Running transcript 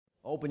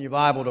Open your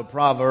Bible to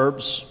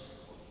Proverbs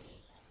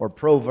or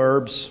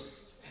Proverbs,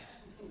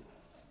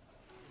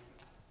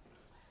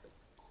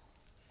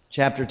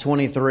 chapter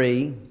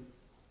 23.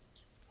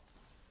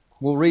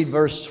 We'll read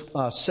verse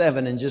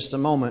 7 in just a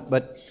moment,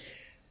 but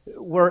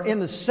we're in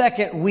the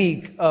second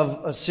week of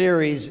a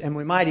series, and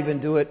we might even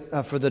do it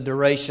for the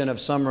duration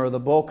of summer or the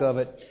bulk of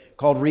it,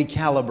 called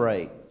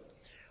Recalibrate.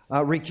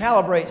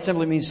 Recalibrate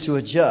simply means to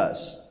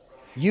adjust.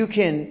 You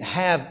can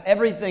have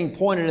everything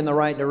pointed in the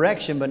right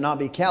direction but not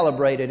be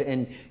calibrated,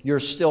 and you're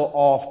still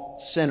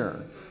off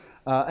center.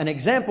 An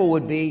example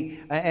would be,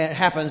 and it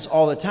happens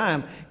all the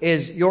time,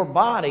 is your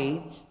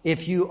body,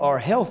 if you are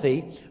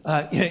healthy,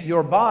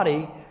 your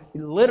body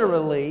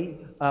literally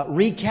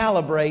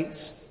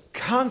recalibrates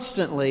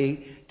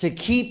constantly to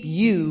keep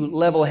you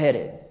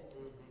level-headed.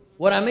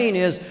 What I mean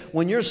is,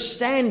 when you're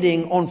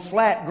standing on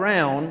flat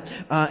ground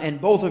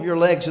and both of your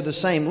legs are the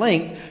same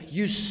length,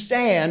 you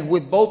stand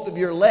with both of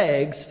your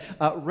legs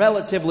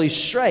relatively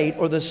straight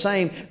or the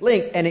same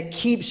length, and it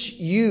keeps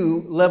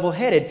you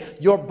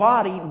level-headed. Your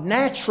body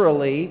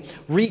naturally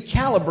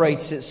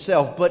recalibrates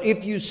itself. But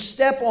if you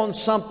step on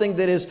something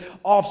that is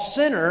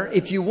off-center,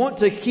 if you want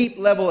to keep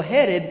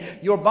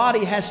level-headed, your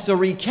body has to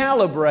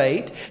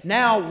recalibrate.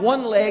 Now,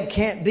 one leg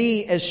can't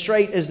be as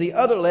straight as the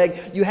other leg.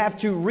 You have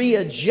to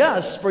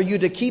readjust for you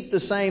to keep the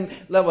same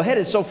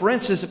level-headed. So, for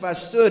instance, if I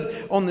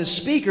stood on this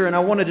speaker and I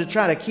wanted to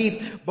try to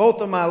keep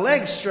both of my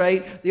legs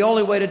straight, the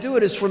only way to do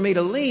it is for me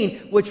to lean,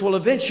 which will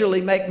eventually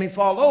make me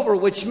fall over,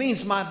 which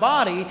means my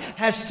body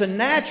has to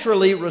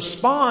naturally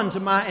respond to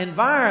my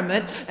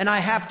environment, and I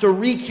have to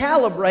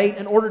recalibrate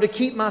in order to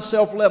keep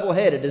myself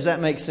level-headed. Does that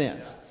make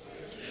sense?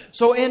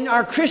 So in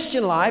our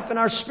Christian life, in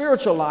our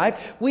spiritual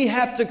life, we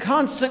have to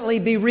constantly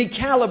be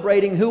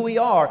recalibrating who we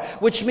are,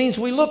 which means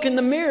we look in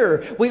the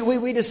mirror.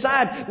 We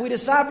decide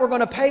we're going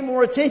to pay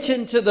more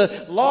attention to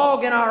the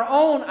log in our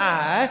own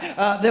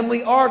eye than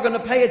we are going to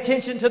pay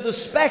attention to the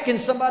speck in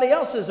somebody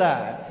else's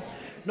eye.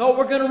 No,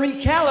 we're going to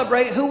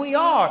recalibrate who we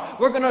are.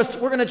 We're going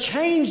to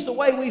change the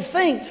way we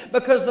think,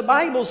 because the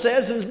Bible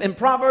says in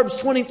Proverbs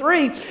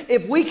 23,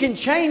 if we can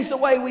change the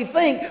way we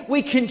think,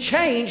 we can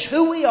change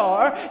who we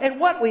are and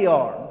what we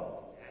are.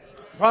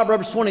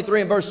 Proverbs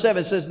 23 and verse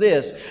 7 says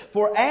this,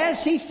 "For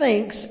as he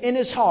thinks in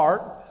his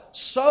heart,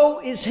 so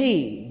is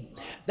he."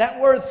 That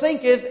word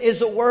thinketh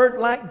is a word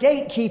like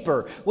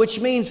gatekeeper, which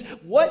means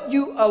what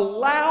you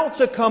allow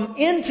to come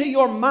into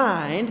your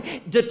mind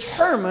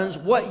determines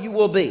what you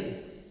will be.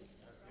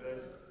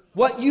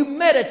 What you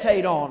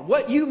meditate on,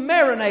 what you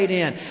marinate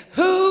in.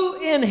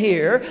 Who in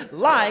here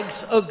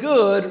likes a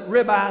good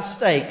ribeye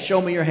steak?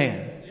 Show me your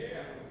hand.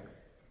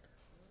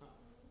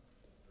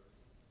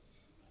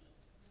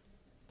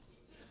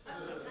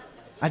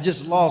 I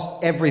just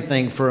lost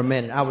everything for a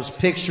minute. I was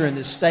picturing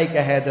the steak I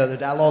had the other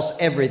day. I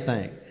lost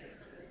everything.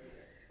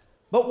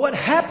 But what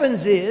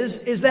happens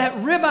is that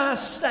ribeye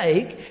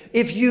steak,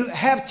 if you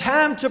have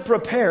time to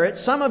prepare it,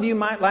 some of you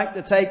might like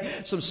to take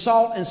some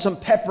salt and some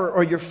pepper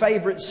or your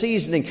favorite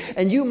seasoning,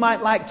 and you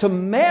might like to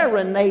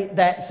marinate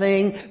that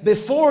thing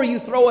before you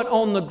throw it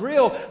on the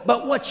grill.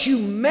 But what you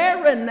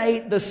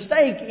marinate the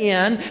steak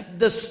in,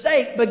 the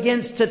steak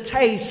begins to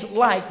taste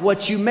like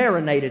what you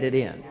marinated it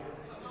in.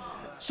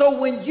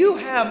 So when you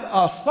have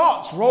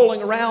thoughts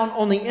rolling around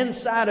on the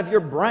inside of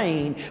your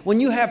brain,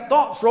 when you have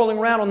thoughts rolling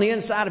around on the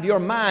inside of your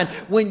mind,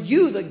 when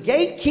you, the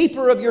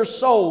gatekeeper of your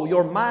soul,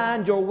 your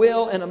mind, your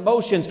will, and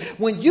emotions,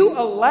 when you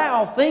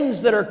allow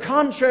things that are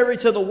contrary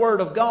to the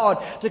Word of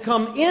God to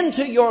come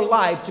into your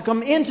life, to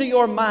come into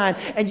your mind,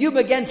 and you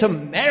begin to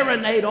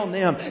marinate on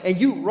them,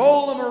 and you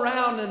roll them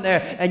around in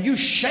there, and you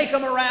shake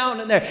them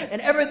around in there,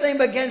 and everything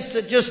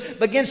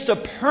begins to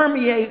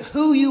permeate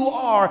who you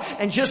are,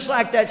 and just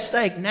like that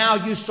steak, now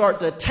you start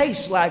to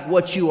taste like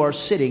what you are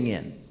sitting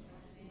in.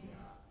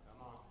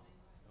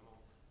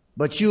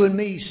 But you and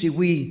me, see,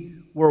 we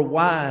were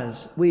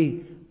wise.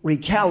 We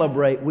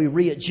recalibrate. We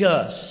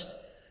readjust.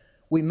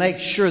 We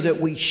make sure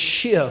that we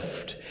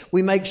shift.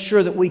 We make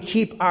sure that we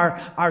keep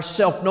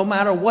ourselves, no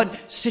matter what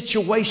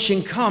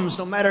situation comes,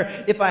 no matter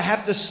if I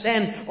have to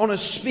stand on a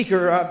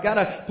speaker, or I've got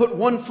to put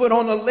one foot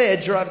on a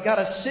ledge, or I've got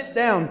to sit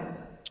down,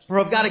 or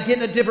I've got to get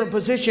in a different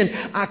position.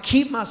 I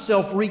keep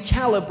myself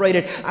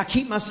recalibrated. I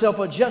keep myself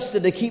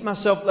adjusted to keep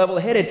myself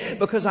level-headed,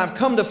 because I've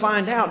come to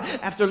find out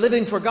after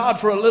living for God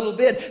for a little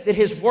bit that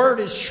His Word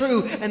is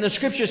true, and the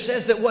Scripture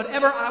says that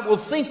whatever I will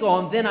think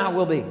on, then I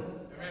will be.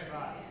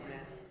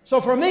 So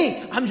for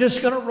me, I'm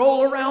just going to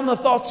roll around the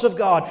thoughts of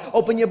God.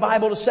 Open your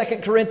Bible to 2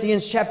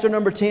 Corinthians chapter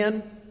number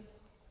 10.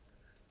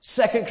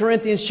 2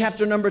 Corinthians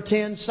chapter number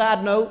 10.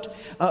 Side note,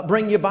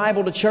 bring your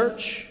Bible to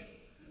church.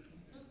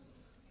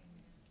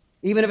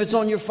 Even if it's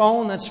on your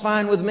phone, that's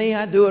fine with me.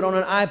 I do it on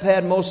an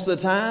iPad most of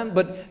the time.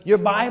 But your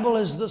Bible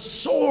is the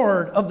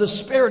sword of the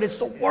Spirit. It's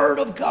the Word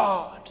of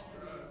God.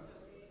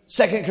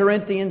 2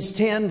 Corinthians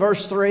 10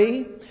 verse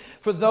 3.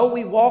 For though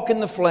we walk in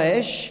the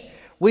flesh,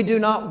 we do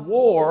not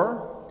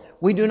war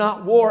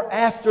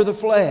after the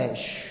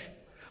flesh.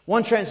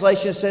 One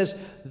translation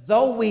says,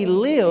 though we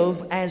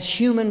live as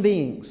human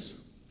beings.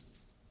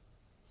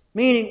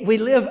 Meaning we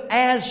live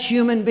as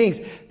human beings.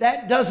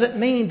 That doesn't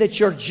mean that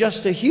you're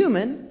just a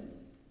human,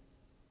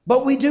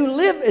 but we do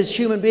live as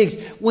human beings.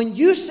 When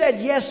you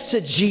said yes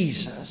to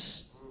Jesus,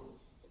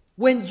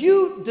 when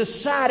you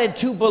decided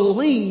to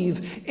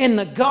believe in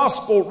the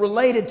gospel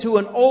related to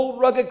an old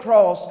rugged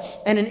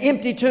cross and an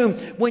empty tomb,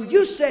 when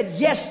you said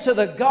yes to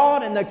the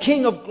God and the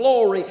King of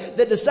glory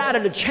that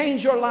decided to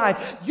change your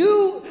life,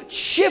 you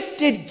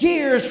shifted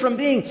gears from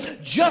being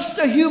just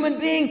a human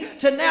being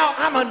to now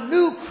I'm a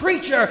new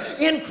creature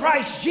in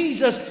Christ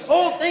Jesus.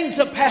 Old things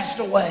have passed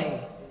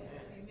away.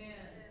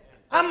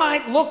 I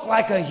might look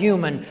like a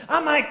human.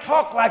 I might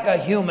talk like a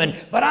human,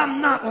 but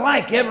I'm not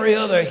like every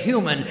other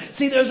human.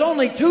 See, there's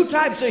only two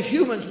types of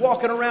humans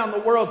walking around the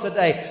world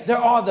today. There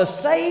are the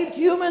saved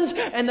humans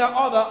and there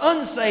are the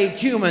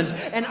unsaved humans.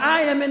 And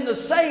I am in the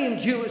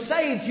saved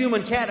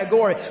human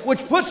category,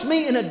 which puts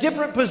me in a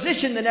different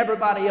position than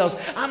everybody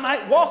else. I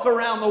might walk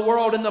around the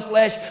world in the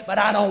flesh, but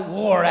I don't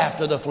war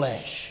after the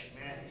flesh.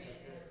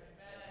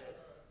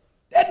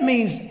 That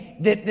means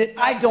that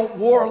I don't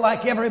war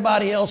like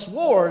everybody else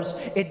wars.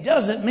 It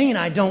doesn't mean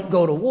I don't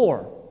go to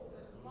war.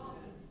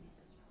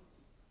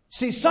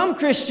 See, some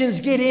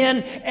Christians get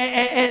in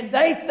and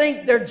they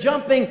think they're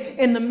jumping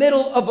in the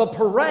middle of a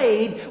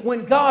parade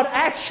when God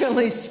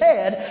actually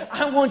said,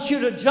 I want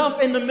you to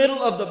jump in the middle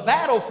of the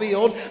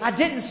battlefield. I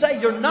didn't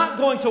say you're not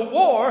going to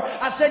war.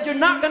 I said you're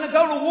not going to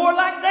go to war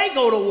like they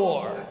go to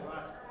war.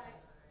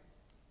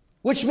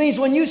 Which means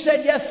when you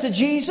said yes to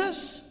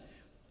Jesus,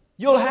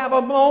 you'll have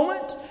a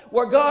moment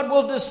where God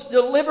will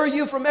deliver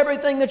you from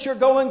everything that you're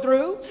going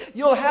through.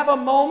 You'll have a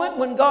moment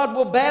when God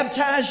will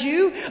baptize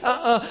you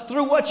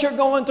through what you're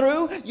going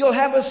through. You'll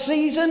have a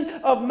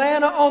season of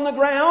manna on the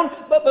ground.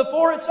 But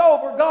before it's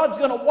over, God's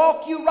going to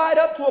walk you right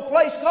up to a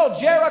place called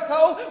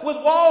Jericho with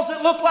walls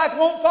that look like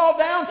won't fall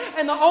down.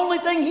 And the only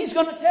thing He's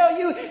going to tell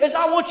you is,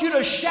 I want you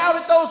to shout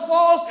at those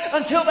walls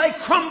until they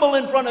crumble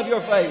in front of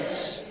your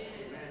face.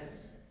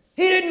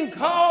 He didn't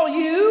call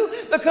you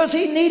because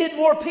He needed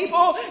more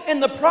people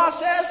in the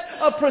process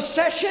of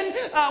procession.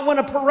 When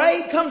a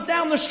parade comes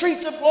down the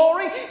streets of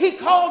glory, He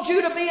called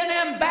you to be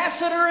an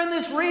ambassador in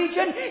this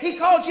region. He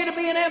called you to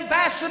be an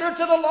ambassador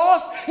to the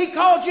lost. He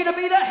called you to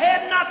be the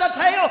head, not the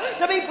tail,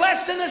 to be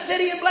blessed in the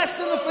city and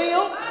blessed in the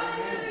field.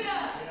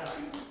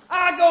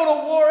 I go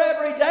to war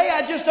every day.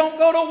 I just don't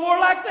go to war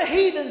like the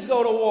heathens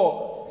go to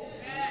war.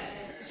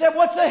 He said,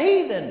 what's a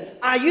heathen?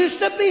 I used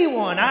to be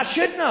one. I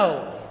should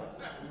know.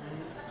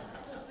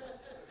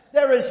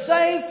 There is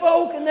saved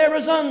folk and there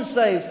is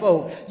unsaved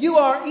folk. You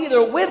are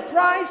either with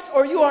Christ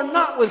or you are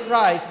not with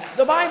Christ.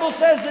 The Bible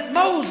says that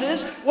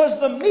Moses was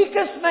the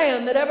meekest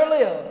man that ever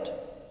lived.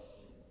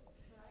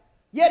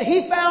 Yet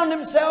he found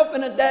himself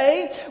in a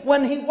day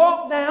when he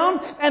walked down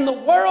and the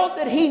world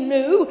that he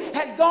knew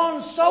had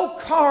gone so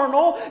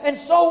carnal and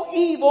so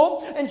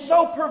evil and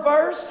so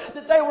perverse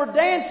that they were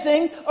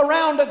dancing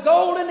around a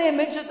golden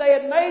image that they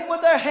had made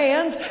with their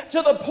hands,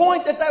 to the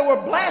point that they were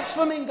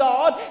blaspheming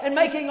God and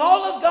making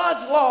all of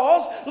God's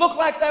laws look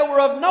like they were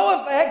of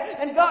no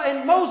effect.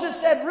 And Moses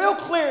said real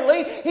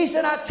clearly, he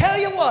said, I tell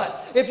you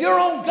what, if you're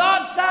on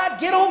God's side,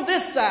 get on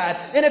this side.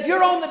 And if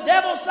you're on the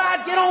devil's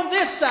side, get on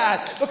this side.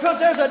 Because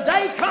there's a day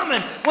coming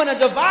when a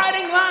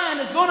dividing line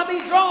is going to be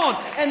drawn,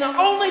 and the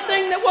only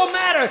thing that will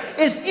matter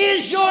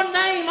is your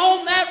name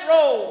on that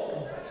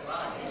roll.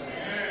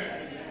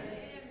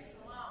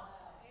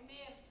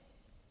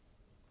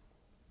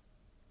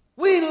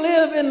 We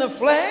live in the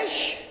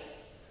flesh.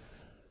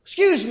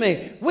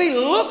 We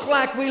look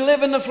like we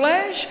live in the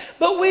flesh,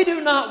 but we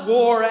do not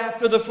war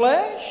after the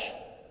flesh.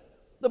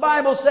 The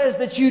Bible says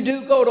that you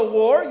do go to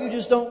war. You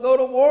just don't go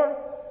to war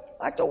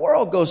like the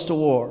world goes to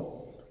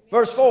war.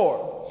 Verse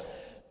 4.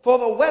 For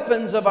the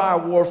weapons of our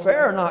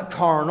warfare are not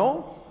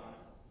carnal,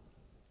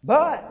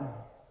 but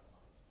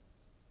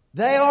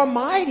they are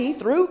mighty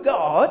through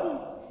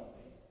God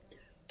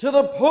to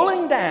the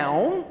pulling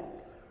down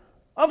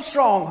of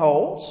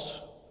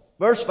strongholds.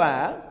 Verse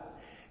 5.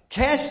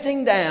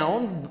 Casting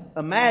down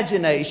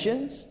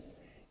imaginations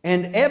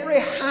and every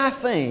high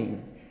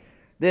thing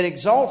that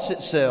exalts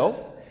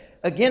itself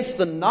against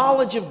the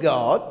knowledge of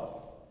God,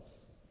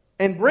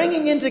 and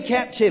bringing into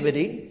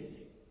captivity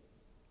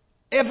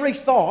every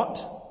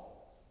thought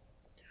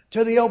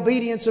to the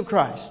obedience of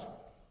Christ.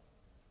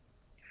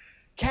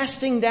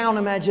 Casting down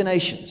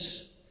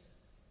imaginations.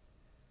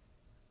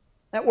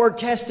 That word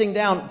casting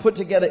down put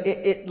together,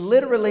 it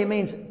literally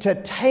means to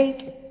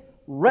take,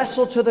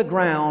 wrestle to the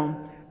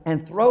ground,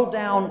 and throw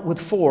down with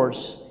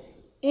force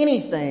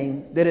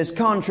anything that is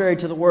contrary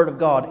to the Word of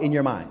God in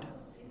your mind.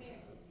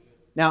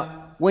 Now,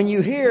 when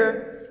you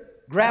hear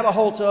grab a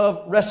hold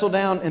of, wrestle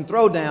down, and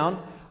throw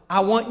down, I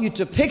want you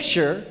to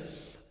picture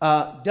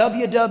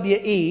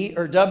WWE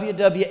or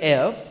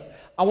WWF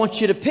I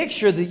want you to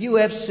picture the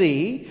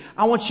UFC.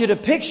 I want you to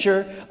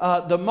picture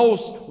the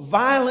most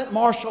violent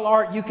martial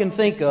art you can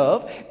think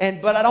of.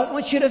 But I don't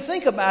want you to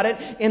think about it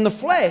in the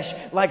flesh.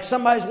 Like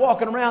somebody's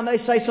walking around, they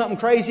say something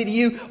crazy to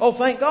you. Oh,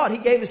 thank God, He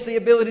gave us the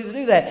ability to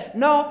do that.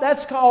 No,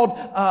 that's called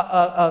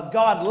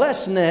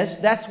godlessness.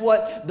 That's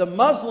what the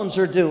Muslims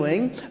are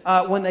doing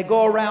when they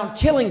go around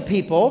killing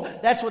people.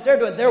 That's what they're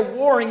doing. They're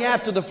warring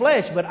after the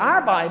flesh. But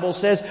our Bible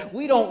says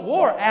we don't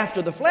war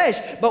after the flesh,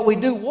 but we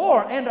do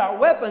war, and our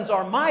weapons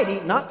are mighty,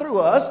 not through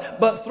us,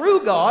 but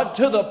through God,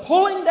 to the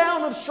pulling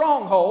down of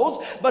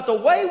strongholds. But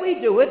the way we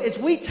do it is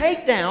we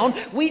take down,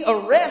 we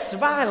arrest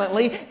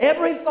violently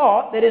every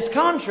thought that is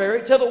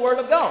contrary to the Word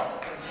of God.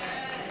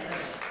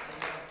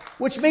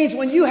 Which means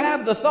when you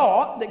have the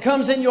thought that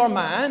comes in your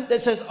mind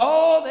that says,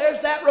 oh,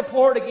 there's that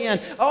report again.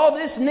 Oh,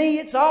 this knee,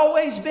 it's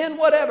always been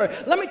whatever.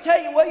 Let me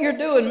tell you what you're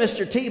doing,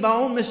 Mr.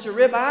 T-Bone, Mr.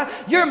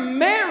 Ribeye. You're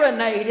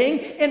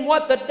marinating in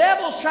what the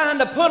devil's trying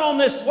to put on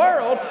this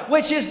world,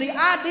 which is the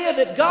idea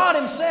that God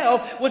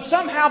Himself would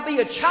somehow be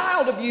a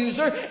child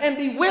abuser and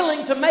be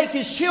willing to make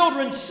His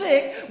children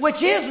sick,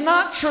 which is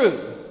not true.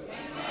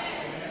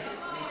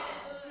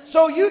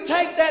 So you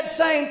take that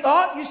same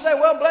thought, you say,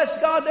 well, bless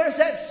God, there's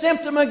that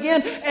symptom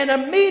again, and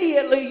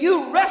immediately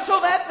you wrestle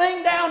that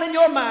thing down in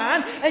your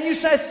mind, and you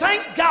say,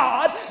 thank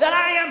God that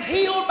I am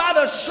healed by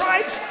the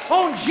stripes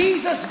on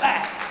Jesus'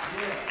 back.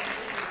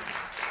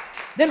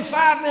 Then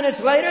 5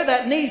 minutes later,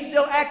 that knee's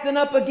still acting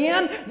up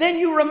again. Then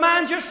you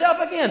remind yourself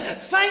again,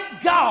 thank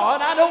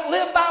God I don't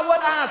live by what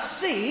I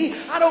see.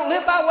 I don't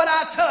live by what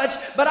I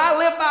touch, but I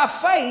live by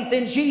faith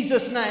in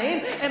Jesus' name.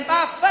 And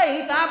by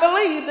faith, I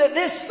believe that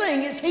this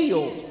thing is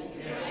healed.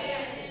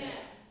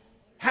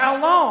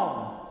 How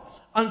long?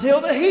 Until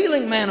the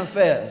healing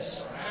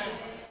manifests.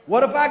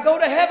 What if I go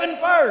to heaven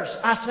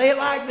first? I say it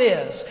like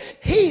this.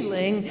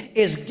 Healing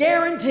is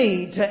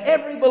guaranteed to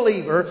every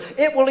believer.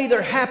 It will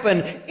either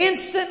happen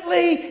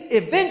instantly,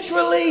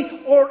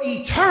 eventually, or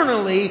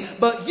eternally,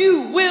 but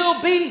you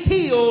will be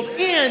healed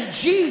in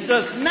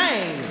Jesus'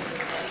 name.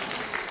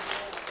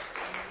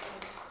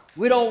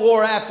 We don't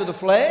war after the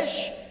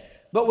flesh,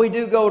 but we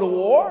do go to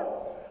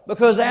war,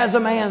 because as a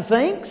man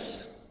thinks,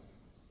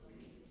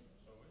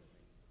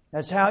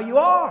 that's how you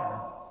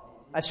are.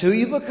 That's who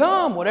you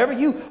become. Whatever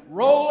you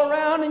roll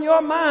around in your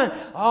mind.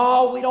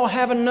 Oh, we don't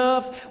have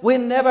enough. We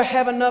never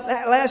have enough.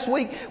 Last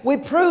week, we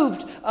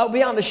proved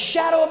beyond a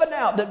shadow of a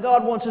doubt that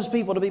God wants His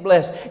people to be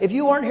blessed. If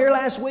you weren't here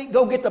last week,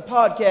 go get the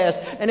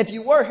podcast. And if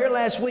you were here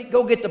last week,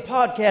 go get the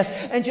podcast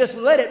and just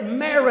let it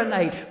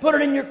marinate. Put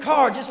it in your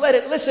car. Just let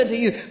it listen to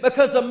you.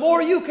 Because the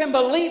more you can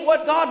believe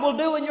what God will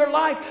do in your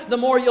life, the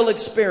more you'll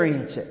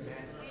experience it.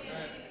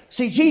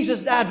 See,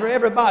 Jesus died for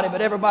everybody,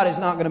 but everybody's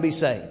not going to be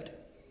saved.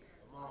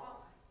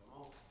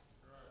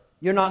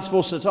 You're not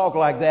supposed to talk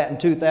like that in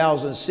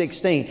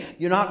 2016.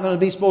 You're not going to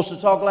be supposed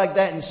to talk like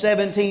that in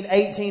 17,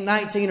 18,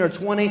 19, or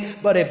 20.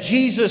 But if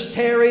Jesus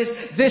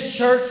tarries, this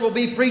church will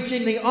be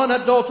preaching the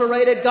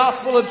unadulterated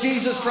gospel of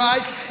Jesus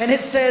Christ. And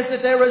it says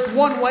that there is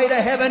one way to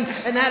heaven,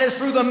 and that is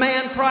through the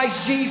man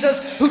Christ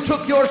Jesus, who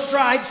took your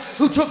stripes,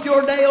 who took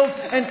your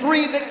nails, and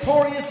 3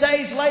 victorious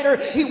days later,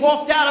 He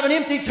walked out of an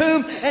empty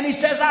tomb, and He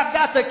says, I've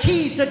got the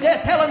keys to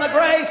death, hell, and the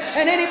grave,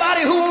 and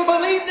anybody who will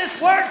believe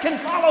this word can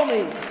follow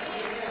me.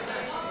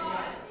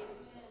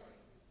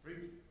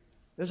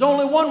 There's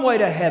only one way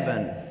to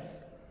heaven,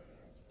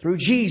 through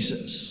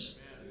Jesus.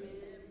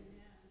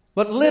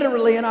 But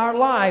literally in our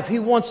life, He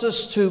wants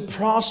us to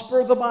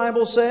prosper, the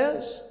Bible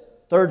says,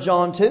 3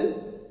 John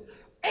 2,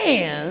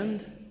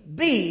 and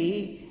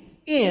be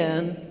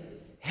in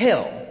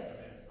health.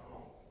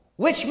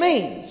 Which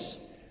means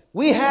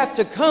we have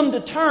to come to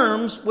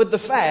terms with the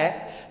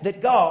fact that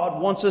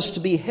God wants us to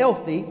be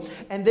healthy,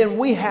 and then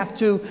we have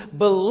to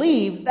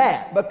believe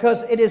that,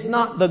 because it is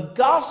not the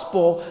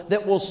gospel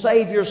that will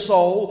save your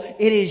soul.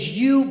 It is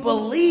you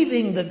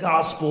believing the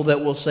gospel that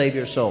will save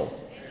your soul.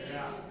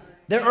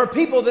 There are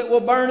people that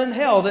will burn in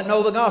hell that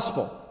know the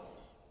gospel.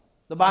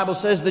 The Bible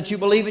says that you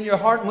believe in your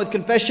heart and with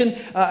confession,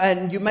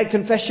 and you make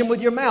confession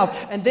with your mouth,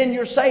 and then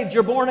you're saved,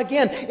 you're born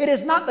again. It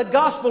is not the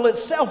gospel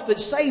itself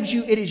that saves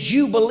you. It is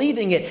you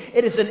believing it.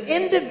 It is an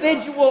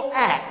individual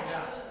act.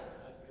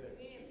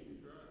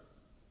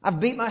 I've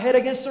beat my head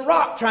against a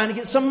rock trying to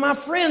get some of my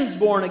friends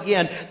born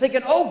again, thinking,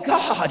 oh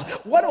God,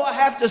 what do I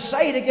have to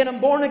say to get them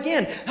born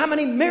again? How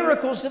many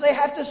miracles do they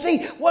have to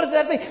see? What does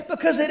that mean?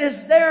 Because it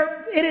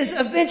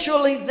is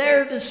eventually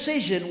their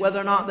decision whether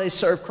or not they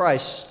serve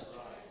Christ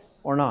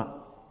or not.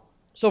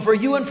 So for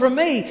you and for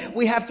me,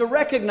 we have to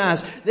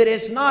recognize that it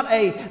is not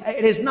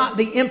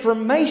the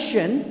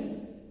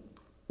information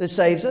that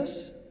saves us.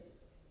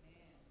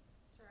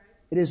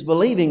 It is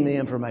believing the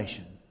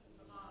information.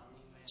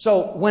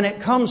 So when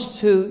it comes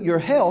to your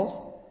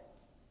health,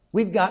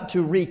 we've got to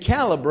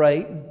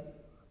recalibrate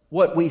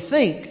what we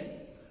think,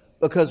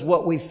 because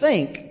what we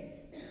think,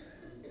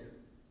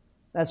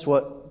 that's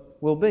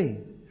what will be.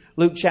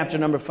 Luke chapter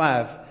number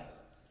 5,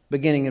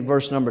 beginning in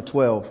verse number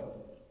 12.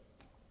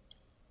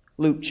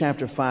 Luke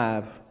chapter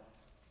 5,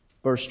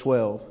 verse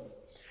 12.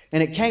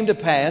 And it came to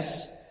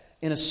pass,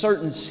 in a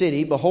certain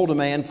city, behold a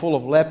man full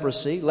of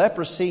leprosy.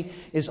 Leprosy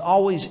is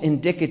always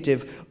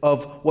indicative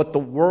of what the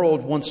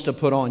world wants to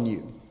put on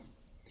you.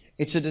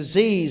 It's a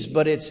disease,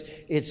 but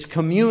it's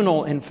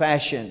communal in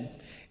fashion.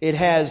 It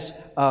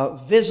has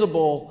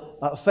visible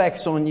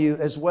effects on you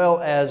as well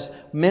as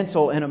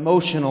mental and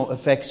emotional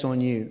effects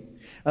on you.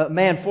 A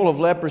man full of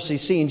leprosy,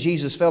 seeing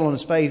Jesus, fell on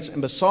his face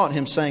and besought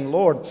him, saying,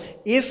 Lord,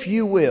 if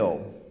you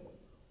will,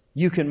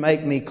 you can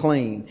make me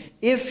clean.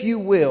 If you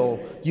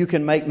will, you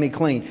can make me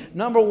clean.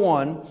 Number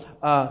one,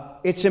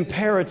 it's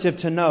imperative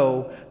to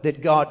know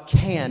that God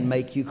can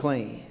make you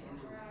clean.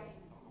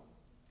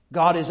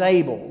 God is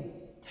able.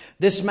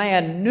 This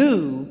man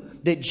knew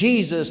that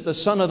Jesus, the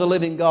Son of the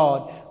living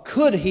God,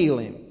 could heal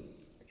him.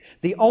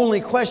 The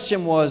only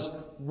question was,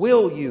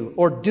 will you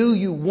or do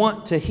you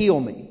want to heal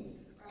me?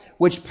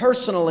 Which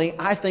personally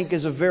I think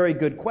is a very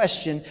good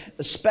question,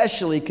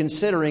 especially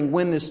considering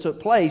when this took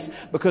place,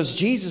 because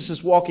Jesus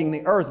is walking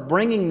the earth,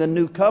 bringing the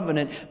new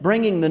covenant,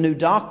 bringing the new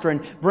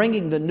doctrine,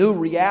 bringing the new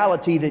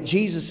reality that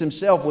Jesus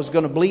himself was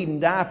going to bleed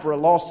and die for a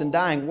lost and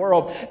dying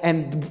world.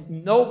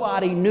 And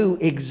nobody knew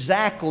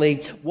exactly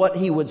what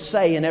he would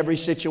say in every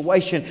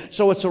situation.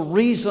 So it's a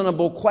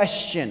reasonable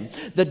question.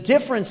 The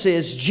difference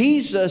is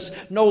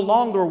Jesus no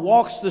longer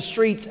walks the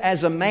streets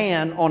as a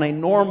man on a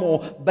normal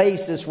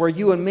basis where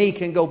you and me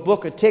can go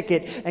book a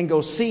ticket and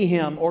go see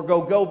him, or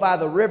go by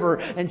the river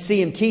and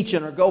see him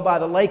teaching, or go by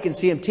the lake and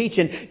see him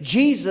teaching.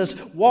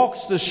 Jesus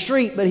walks the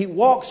street, but he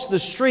walks the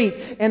street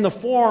in the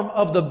form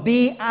of the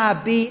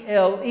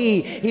Bible.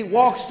 He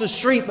walks the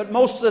street, but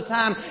most of the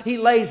time he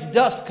lays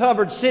dust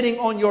covered sitting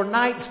on your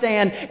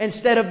nightstand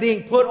instead of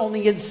being put on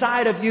the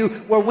inside of you,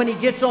 where when he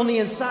gets on the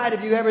inside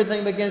of you,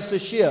 everything begins to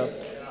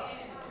shift.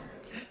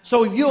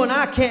 So you and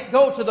I can't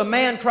go to the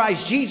man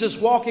Christ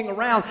Jesus walking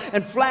around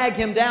and flag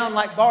him down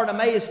like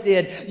Bartimaeus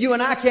did. You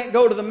and I can't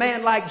go to the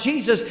man like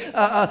Jesus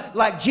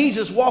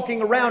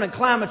walking around and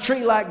climb a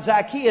tree like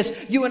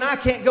Zacchaeus. You and I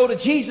can't go to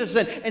Jesus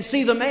and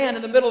see the man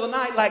in the middle of the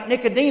night like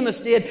Nicodemus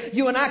did.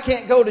 You and I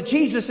can't go to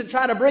Jesus and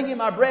try to bring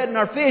him our bread and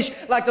our fish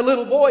like the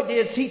little boy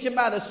did, teach him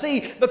by the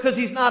sea, because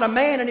he's not a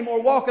man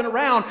anymore walking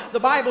around. The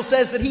Bible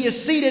says that he is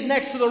seated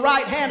next to the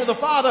right hand of the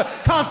Father,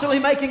 constantly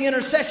making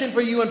intercession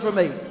for you and for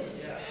me.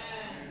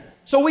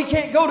 So we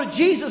can't go to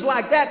Jesus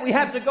like that. We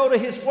have to go to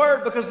his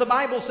word, because the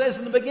Bible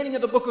says in the beginning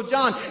of the book of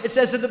John, it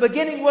says, in the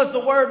beginning was the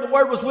Word, and the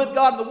Word was with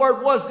God, and the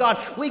Word was God.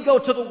 We go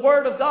to the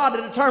Word of God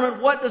to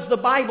determine what does the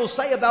Bible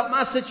say about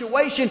my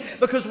situation,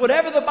 because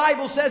whatever the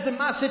Bible says in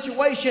my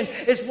situation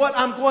is what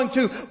I'm going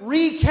to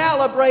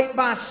recalibrate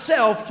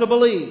myself to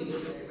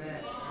believe.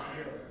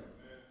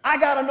 I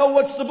got to know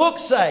what's the book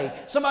say.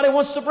 Somebody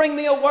wants to bring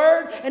me a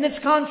word and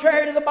it's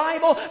contrary to the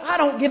Bible. I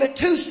don't give it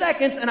 2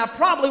 seconds, and I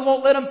probably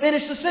won't let them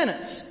finish the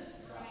sentence.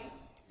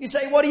 You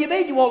say, what do you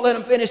mean you won't let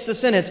them finish the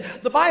sentence?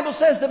 The Bible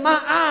says that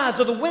my eyes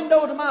are the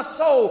window to my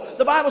soul.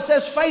 The Bible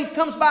says faith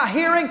comes by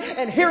hearing,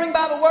 and hearing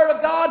by the Word of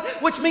God,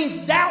 which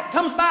means doubt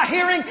comes by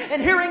hearing,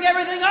 and hearing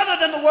everything other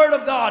than the Word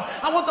of God.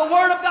 I want the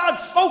Word of God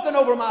spoken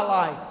over my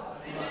life.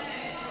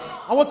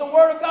 I want the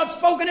Word of God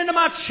spoken into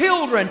my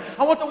children.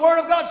 I want the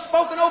Word of God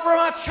spoken over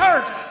my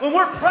church. When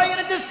we're praying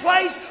at this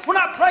place, we're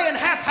not praying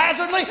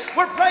haphazardly.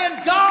 We're praying,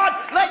 God,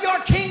 let your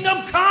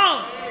kingdom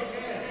come.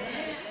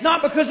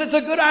 Not because it's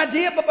a good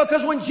idea, but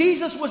because when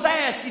Jesus was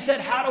asked, he said,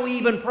 how do we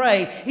even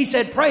pray? He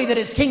said, pray that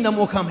his kingdom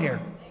will come here.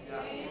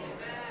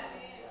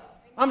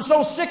 I'm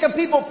so sick of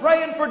people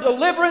praying for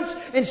deliverance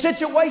in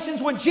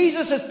situations when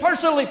Jesus has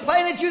personally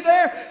planted you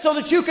there so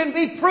that you can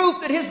be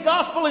proof that his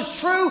gospel is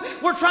true.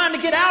 We're trying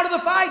to get out of the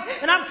fight,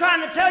 and I'm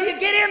trying to tell you,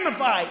 get in the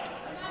fight.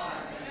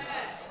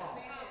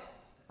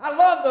 I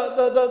love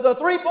the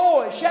three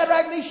boys,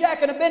 Shadrach, Meshach,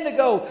 and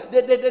Abednego,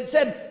 that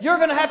said, you're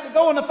going to have to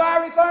go in the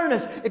fiery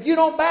furnace if you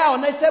don't bow.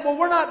 And they said, well,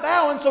 we're not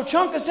bowing, so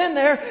chunk us in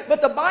there.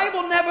 But the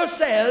Bible never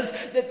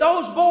says that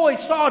those boys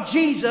saw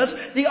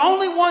Jesus. The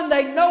only one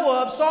they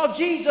know of saw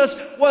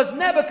Jesus was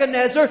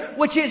Nebuchadnezzar,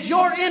 which is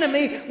your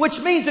enemy,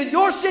 which means in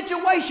your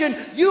situation,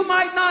 you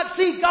might not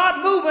see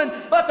God moving,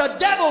 but the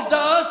devil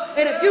does.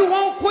 And if you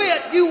won't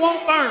quit, you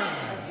won't burn.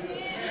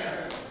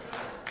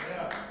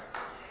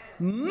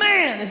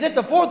 Man, is it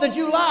the 4th of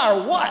July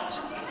or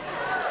what?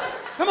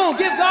 Come on,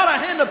 give God a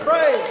hand of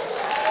praise.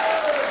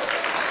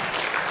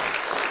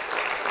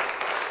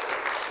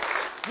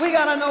 We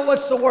got to know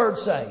what's the Word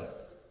say.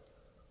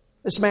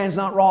 This man's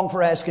not wrong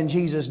for asking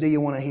Jesus, do you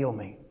want to heal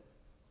me?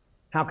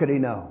 How could he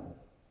know?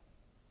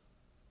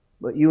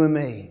 But you and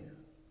me,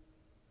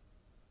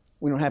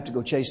 we don't have to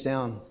go chase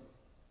down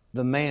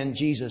the man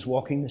Jesus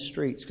walking the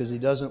streets, because he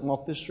doesn't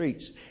walk the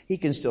streets. He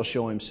can still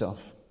show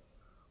himself.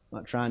 I'm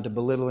not trying to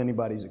belittle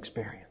anybody's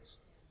experience.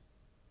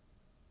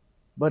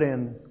 But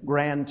in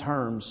grand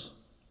terms,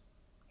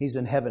 he's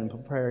in heaven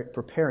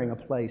preparing a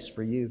place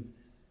for you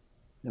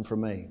and for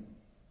me.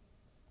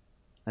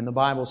 And the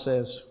Bible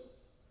says,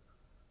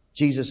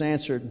 Jesus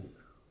answered,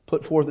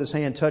 put forth his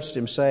hand, touched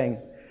him, saying,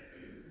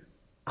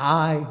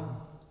 I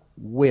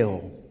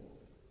will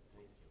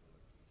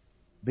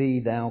be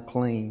thou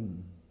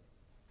clean.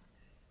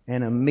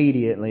 And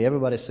immediately,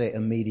 everybody say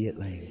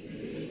immediately.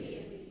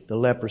 the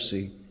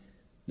leprosy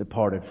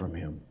departed from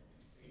him.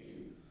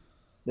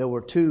 There were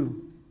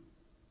two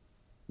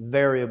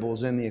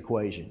variables in the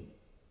equation.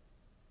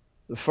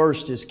 The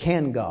first is,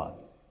 can God?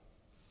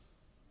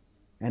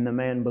 And the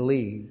man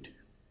believed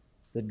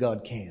that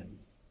God can.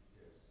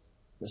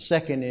 The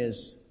second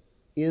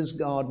is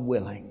God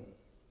willing?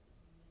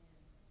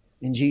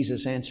 And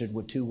Jesus answered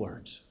with two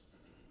words: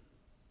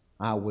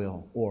 I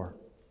will, or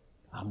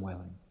I'm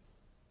willing.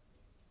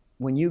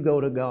 When you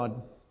go to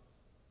God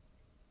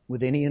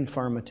with any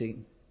infirmity,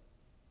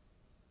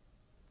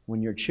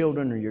 when your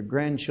children or your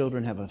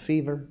grandchildren have a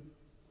fever,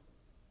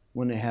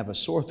 when they have a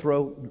sore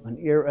throat, an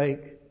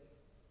earache,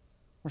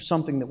 or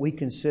something that we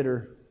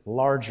consider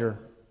larger,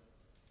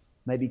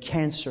 maybe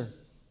cancer,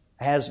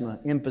 asthma,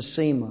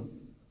 emphysema,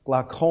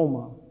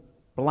 glaucoma,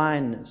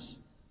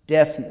 blindness,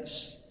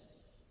 deafness,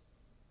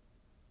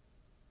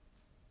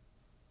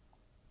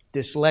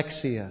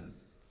 dyslexia,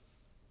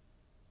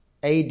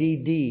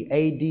 ADD,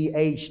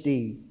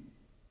 ADHD,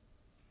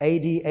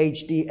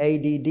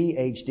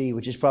 ADDHD,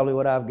 which is probably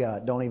what I've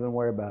got. Don't even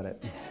worry about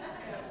it.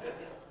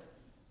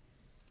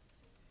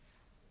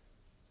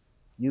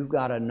 You've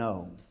got to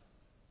know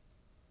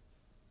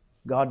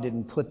God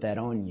didn't put that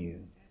on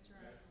you.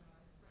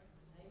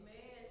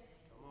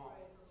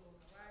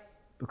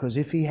 Because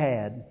if He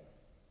had,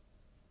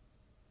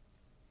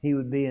 He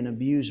would be an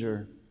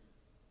abuser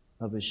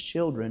of His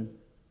children.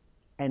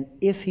 And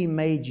if He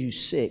made you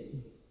sick,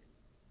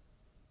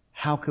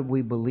 how could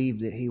we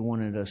believe that He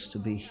wanted us to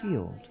be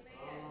healed?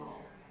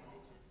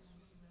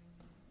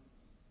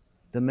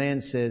 The man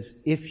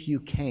says, if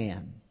you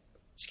can.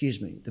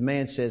 The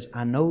man says,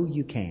 I know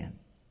you can.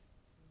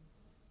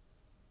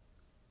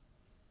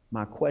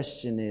 My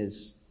question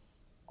is,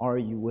 are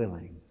you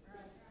willing?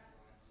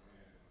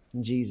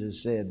 And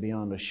Jesus said,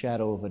 beyond a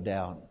shadow of a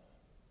doubt,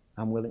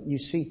 I'm willing. You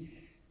see,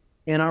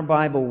 in our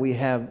Bible, we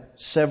have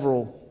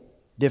several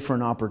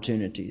different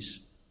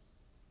opportunities.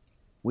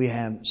 We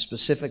have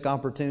specific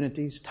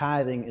opportunities.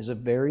 Tithing is a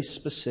very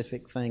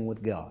specific thing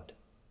with God.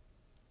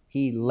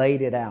 He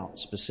laid it out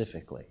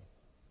specifically.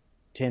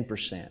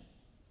 10%.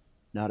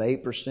 Not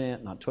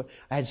 8%, not 12%.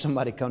 I had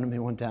somebody come to me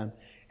one time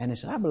and they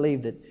said, I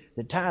believe that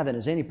the tithing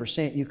is any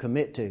percent you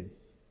commit to.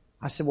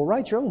 I said, well,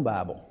 write your own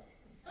Bible.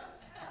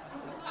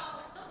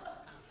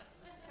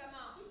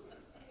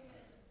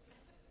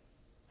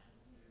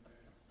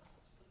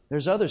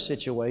 There's other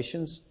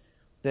situations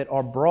that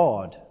are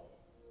broad.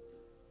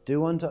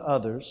 Do unto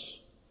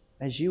others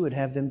as you would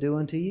have them do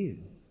unto you.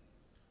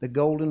 The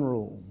golden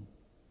rule.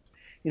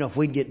 You know, if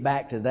we'd get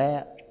back to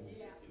that,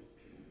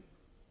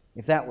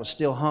 if that was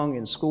still hung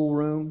in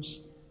schoolrooms,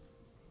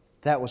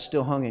 if that was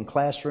still hung in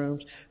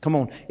classrooms, come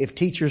on, if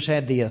teachers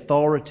had the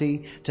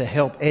authority to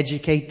help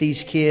educate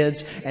these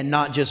kids and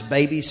not just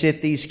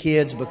babysit these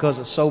kids because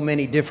of so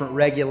many different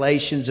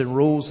regulations and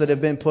rules that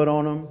have been put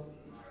on them.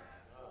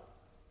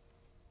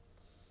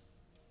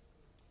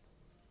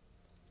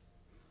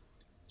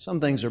 Some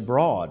things are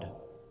broad.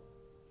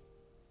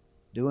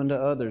 Do unto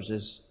others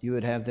as you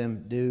would have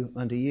them do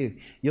unto you.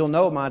 You'll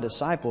know my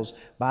disciples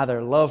by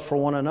their love for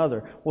one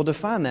another. Well,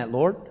 define that,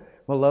 Lord.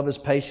 Well, love is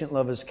patient,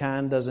 love is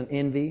kind, doesn't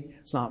envy,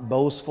 it's not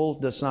boastful,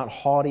 it's not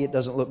haughty, it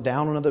doesn't look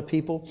down on other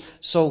people.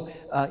 So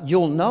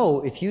you'll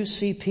know if you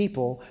see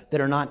people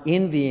that are not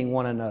envying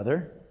one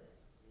another.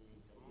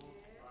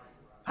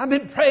 I've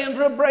been praying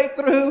for a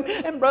breakthrough,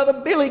 and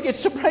Brother Billy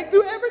gets a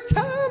breakthrough every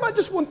time. I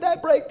just want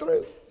that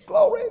breakthrough.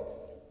 Glory.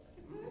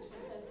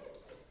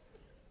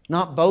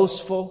 Not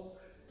boastful.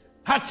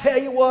 I tell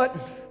you what,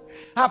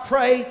 I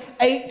pray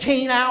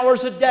 18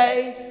 hours a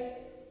day.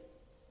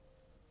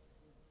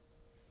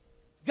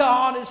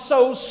 God is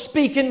so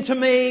speaking to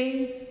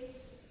me.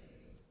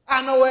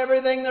 I know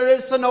everything there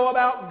is to know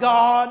about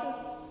God.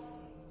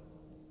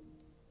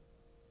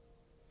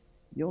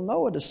 You'll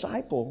know a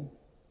disciple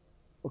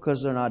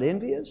because they're not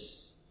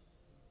envious.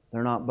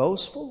 They're not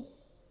boastful.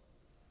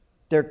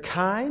 They're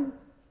kind.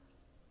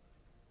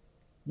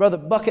 Brother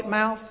Bucket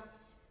Mouth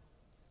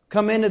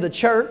come into the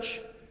church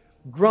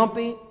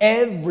grumpy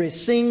every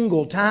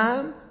single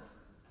time.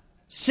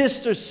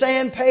 Sister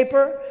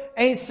Sandpaper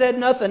ain't said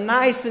nothing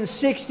nice in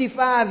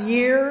 65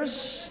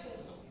 years.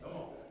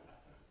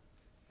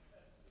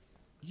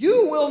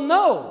 You will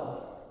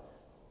know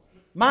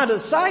my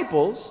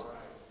disciples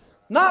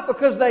not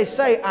because they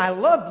say, I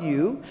love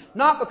you,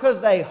 not because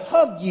they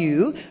hug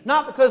you,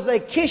 not because they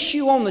kiss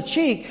you on the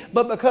cheek,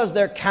 but because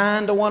they're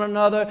kind to one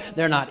another.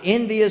 They're not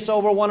envious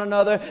over one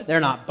another. They're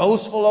not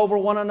boastful over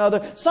one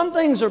another. Some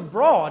things are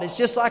broad. It's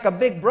just like a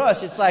big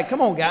brush. It's like, come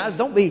on, guys,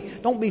 don't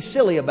be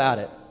silly about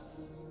it.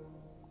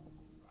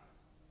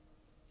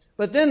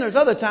 But then there's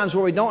other times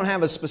where we don't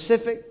have a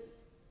specific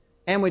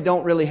and we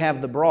don't really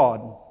have the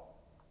broad.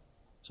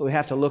 So we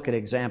have to look at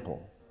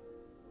example.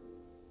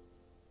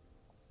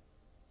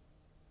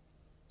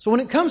 So when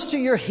it comes to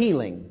your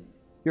healing,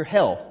 your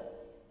health,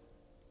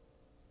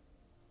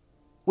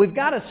 we've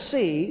got to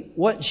see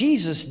what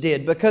Jesus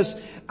did,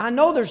 because I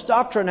know there's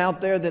doctrine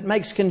out there that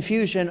makes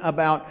confusion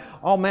about,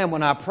 oh man,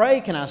 when I pray,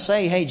 can I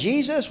say, hey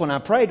Jesus? When I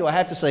pray, do I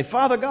have to say,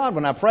 Father God?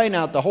 When I pray,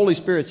 now that the Holy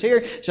Spirit's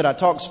here, should I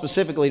talk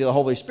specifically to the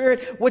Holy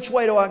Spirit? Which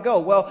way do I go?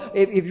 Well,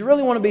 if you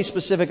really want to be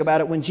specific about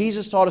it, when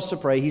Jesus taught us to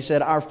pray, He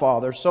said, Our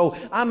Father. So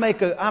I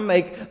make a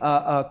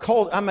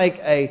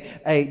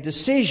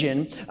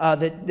decision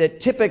that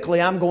typically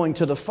I'm going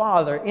to the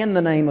Father in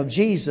the name of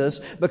Jesus,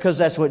 because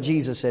that's what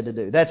Jesus said to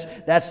do.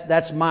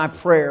 That's my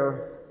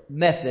prayer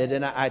method,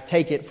 and I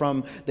take it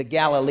from the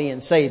Galilean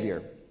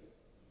Savior.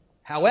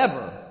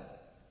 However,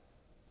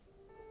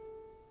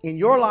 in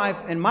your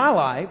life and my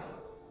life,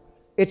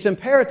 it's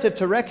imperative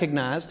to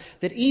recognize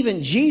that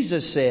even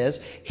Jesus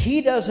says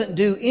He doesn't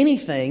do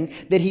anything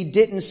that He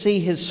didn't see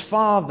His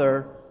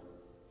Father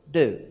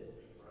do.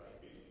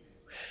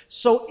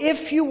 So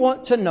if you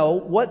want to know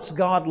what's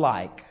God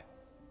like,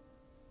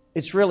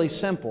 it's really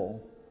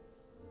simple.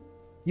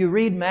 You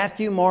read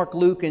Matthew, Mark,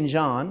 Luke, and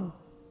John,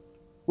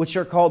 which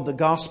are called the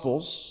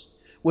Gospels,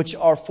 which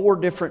are 4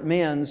 different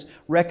men's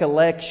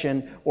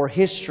recollection or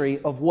history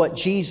of what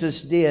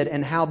Jesus did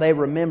and how they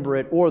remember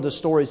it, or the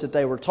stories that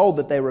they were told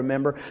that they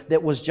remember,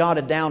 that was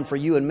jotted down for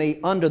you and me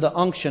under the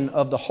unction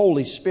of the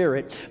Holy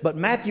Spirit. But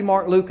Matthew,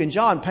 Mark, Luke, and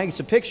John paints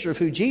a picture of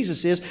who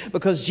Jesus is,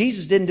 because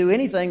Jesus didn't do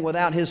anything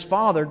without His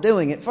Father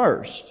doing it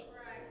first.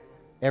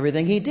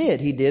 Everything He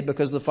did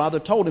because the Father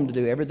told Him to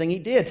do. Everything He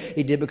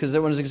did because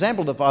there was an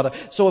example of the Father.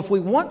 So if we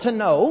want to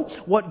know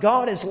what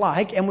God is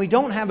like, and we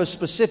don't have a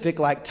specific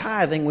like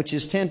tithing, which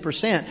is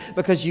 10%,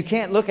 because you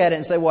can't look at it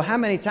and say, well, how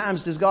many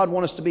times does God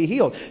want us to be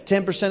healed?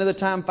 10% of the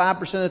time,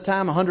 5% of the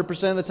time,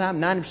 100% of the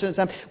time, 90% of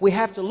the time. We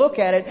have to look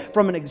at it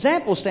from an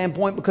example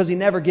standpoint, because He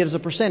never gives a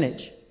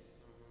percentage.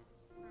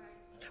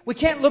 We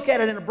can't look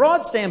at it in a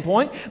broad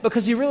standpoint,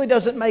 because He really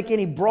doesn't make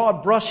any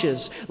broad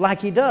brushes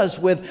like He does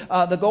with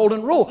the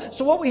golden rule.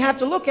 So what we have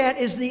to look at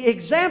is the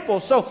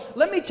example. So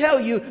let me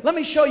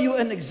show you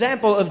an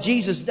example of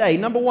Jesus' day.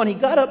 Number one, He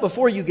got up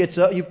before you get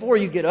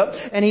up,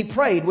 and He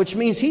prayed, which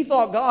means He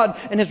thought God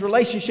and His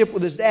relationship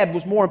with His dad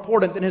was more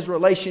important than His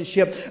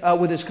relationship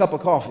with His cup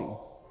of coffee.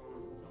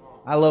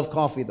 I love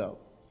coffee though.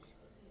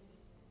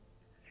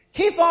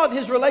 He thought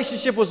His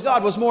relationship with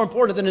God was more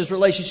important than His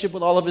relationship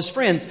with all of His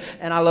friends.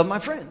 And I love my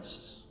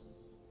friends.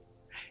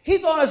 He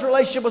thought His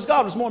relationship with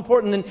God was more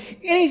important than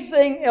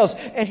anything else.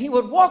 And He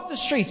would walk the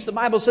streets, the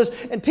Bible says,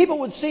 and people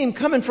would see Him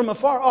coming from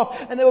afar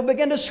off, and they would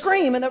begin to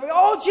scream, and they would go,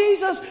 oh,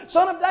 Jesus,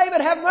 Son of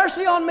David, have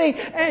mercy on me.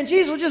 And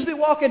Jesus would just be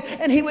walking,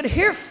 and He would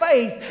hear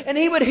faith, and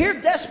He would hear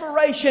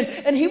desperation,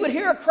 and He would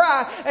hear a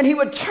cry, and He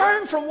would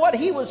turn from what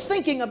He was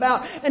thinking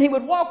about, and He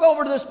would walk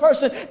over to this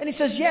person, and He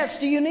says, yes,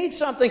 do you need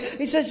something?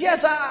 He says,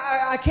 yes,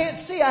 I can't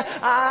see.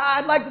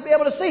 I'd like to be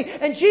able to see.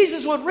 And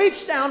Jesus would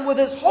reach down with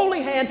His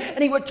holy hand,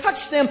 and He would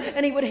touch them,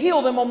 and He would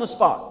heal them on the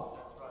spot.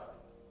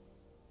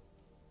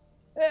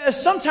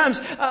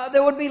 Sometimes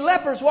there would be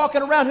lepers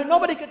walking around who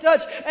nobody could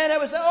touch, and they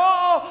would say,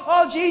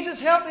 oh, Jesus,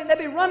 help me. And they'd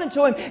be running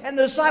to Him, and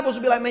the disciples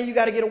would be like, man, you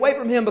got to get away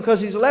from him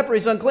because he's a leper,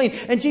 he's unclean.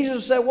 And Jesus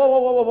would say,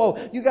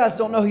 whoa, you guys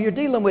don't know who you're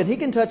dealing with. He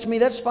can touch me,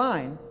 that's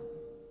fine.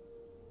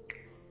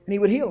 And He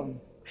would heal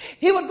him.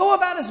 He would go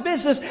about His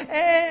business,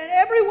 and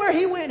everywhere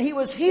He went, He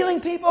was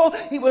healing people,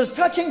 He was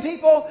touching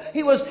people,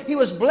 He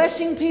was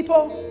blessing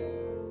people.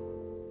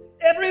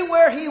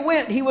 Everywhere He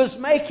went, He was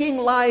making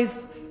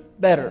life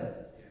better.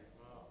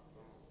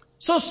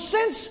 So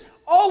since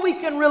all we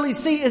can really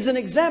see is an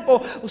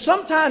example,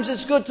 sometimes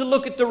it's good to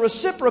look at the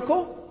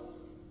reciprocal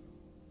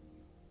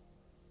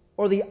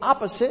or the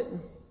opposite.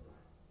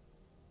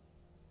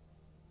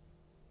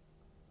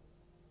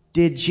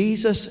 Did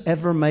Jesus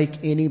ever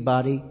make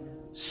anybody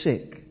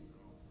sick?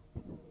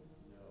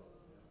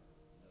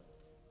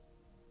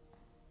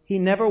 He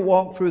never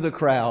walked through the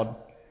crowd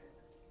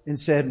and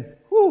said,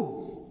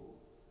 whew,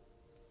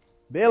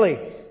 Billy,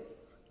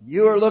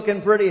 you are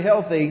looking pretty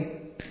healthy.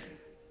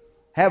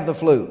 Have the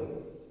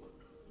flu.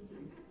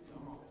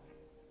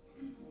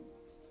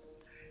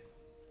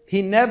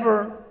 He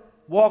never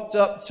walked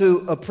up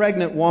to a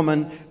pregnant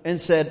woman and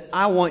said,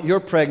 I want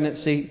your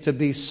pregnancy to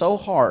be so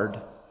hard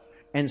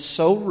and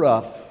so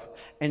rough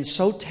and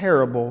so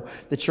terrible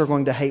that you're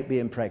going to hate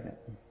being pregnant.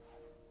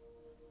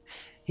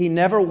 He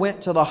never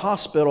went to the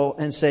hospital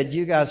and said,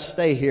 you guys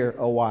stay here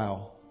a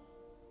while.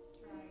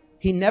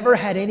 He never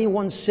had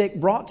anyone sick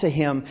brought to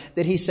Him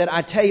that He said,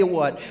 I tell you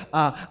what,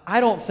 I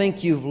don't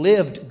think you've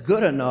lived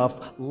good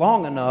enough,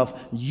 long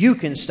enough, you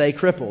can stay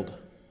crippled.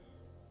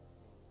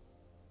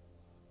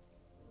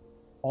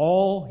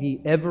 All He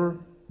ever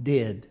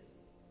did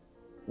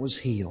was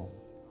heal.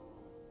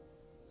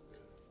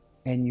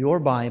 And your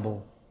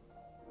Bible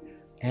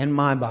and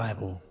my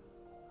Bible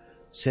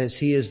says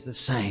He is the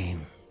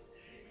same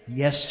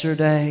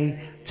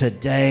yesterday,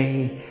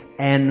 today,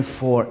 and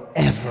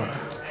forever.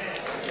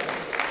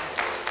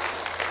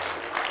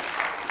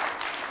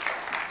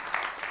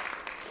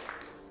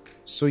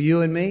 So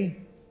you and me,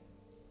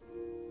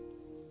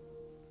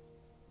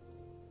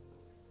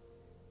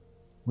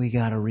 we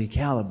got to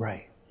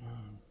recalibrate.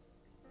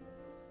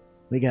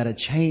 We got to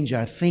change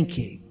our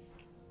thinking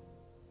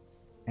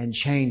and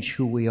change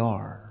who we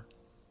are.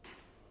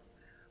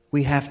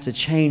 we have to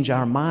change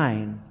our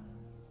mind,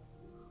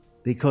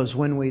 because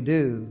when we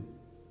do,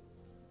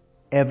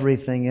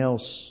 everything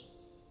else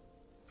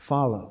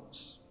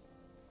follows.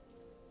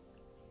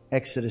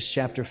 Exodus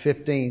chapter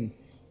 15,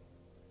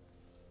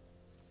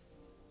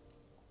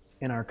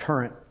 in our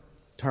current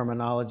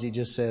terminology,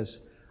 just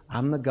says,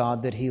 I'm the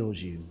God that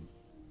heals you.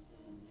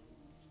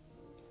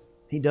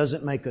 He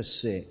doesn't make us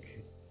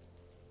sick.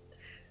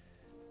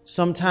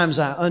 Sometimes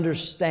I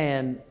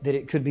understand that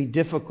it could be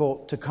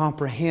difficult to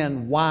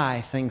comprehend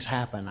why things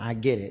happen. I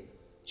get it.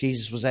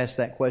 Jesus was asked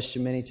that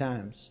question many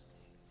times.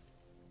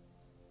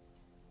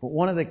 But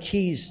one of the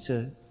keys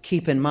to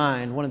keep in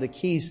mind, one of the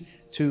keys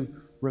to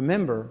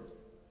remember,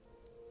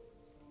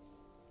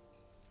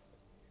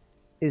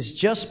 is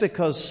just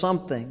because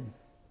something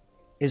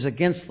is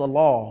against the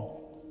law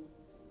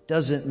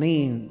doesn't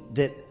mean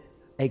that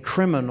a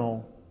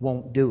criminal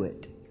won't do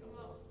it.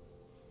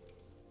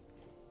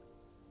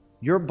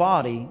 Your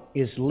body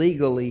is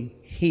legally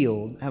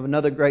healed. I have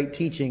another great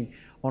teaching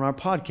on our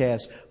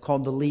podcast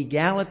called The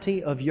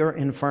Legality of Your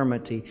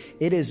Infirmity.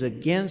 It is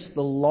against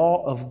the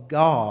law of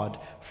God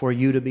for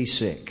you to be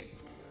sick.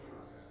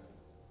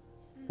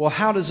 Well,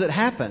 how does it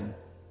happen?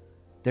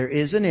 There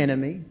is an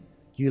enemy.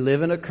 You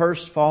live in a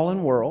cursed,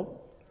 fallen world.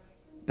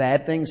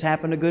 Bad things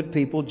happen to good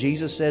people.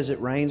 Jesus says it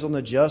rains on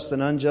the just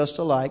and unjust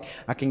alike.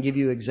 I can give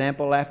you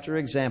example after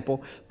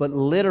example, but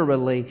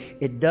literally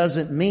it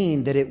doesn't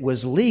mean that it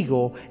was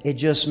legal. It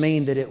just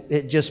means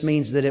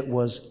that it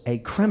was a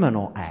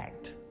criminal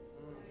act.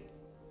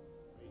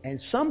 And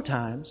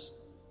sometimes,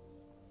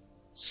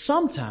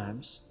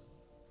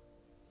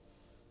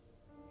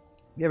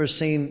 you ever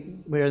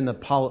seen, we're in the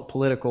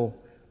political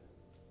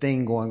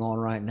thing going on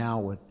right now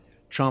with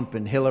Trump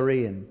and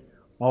Hillary and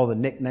all the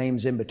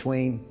nicknames in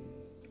between.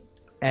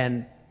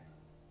 And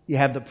you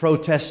have the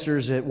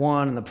protesters at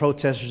one and the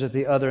protesters at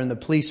the other, and the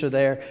police are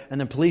there, and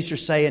the police are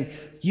saying,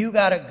 you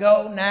got to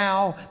go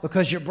now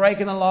because you're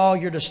breaking the law,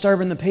 you're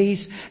disturbing the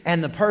peace.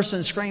 And the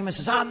person screaming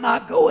says, I'm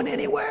not going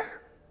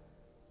anywhere.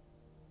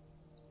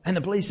 And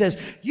the police says,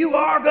 you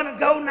are going to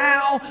go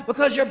now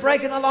because you're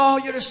breaking the law,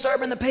 you're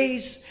disturbing the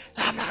peace.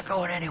 I'm not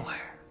going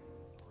anywhere.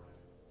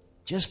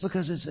 Just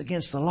because it's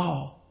against the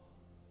law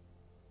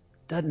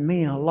doesn't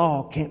mean a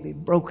law can't be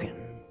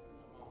broken.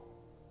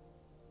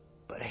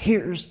 But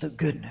here's the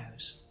good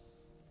news.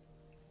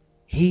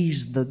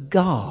 He's the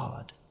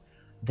God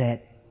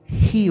that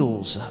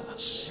heals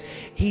us.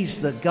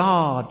 He's the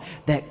God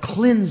that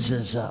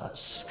cleanses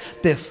us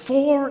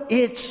before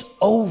it's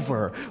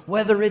over,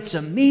 whether it's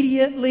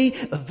immediately,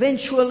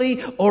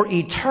 eventually, or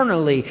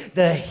eternally.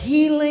 The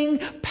healing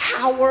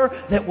power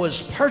that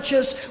was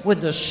purchased with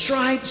the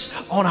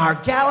stripes on our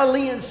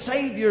Galilean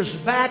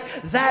Savior's back,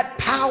 that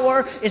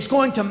power is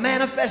going to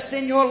manifest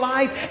in your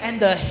life,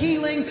 and the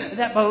healing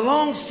that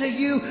belongs to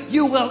you,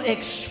 you will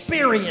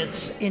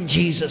experience in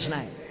Jesus'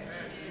 name.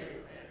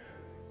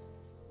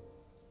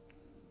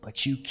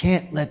 But you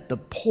can't let the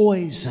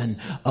poison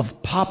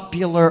of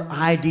popular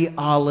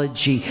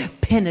ideology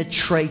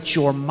penetrate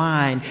your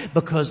mind,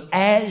 because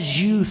as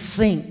you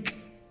think,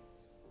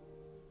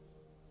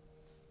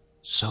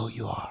 so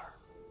you are.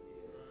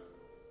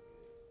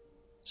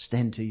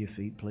 Stand to your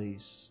feet,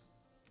 please.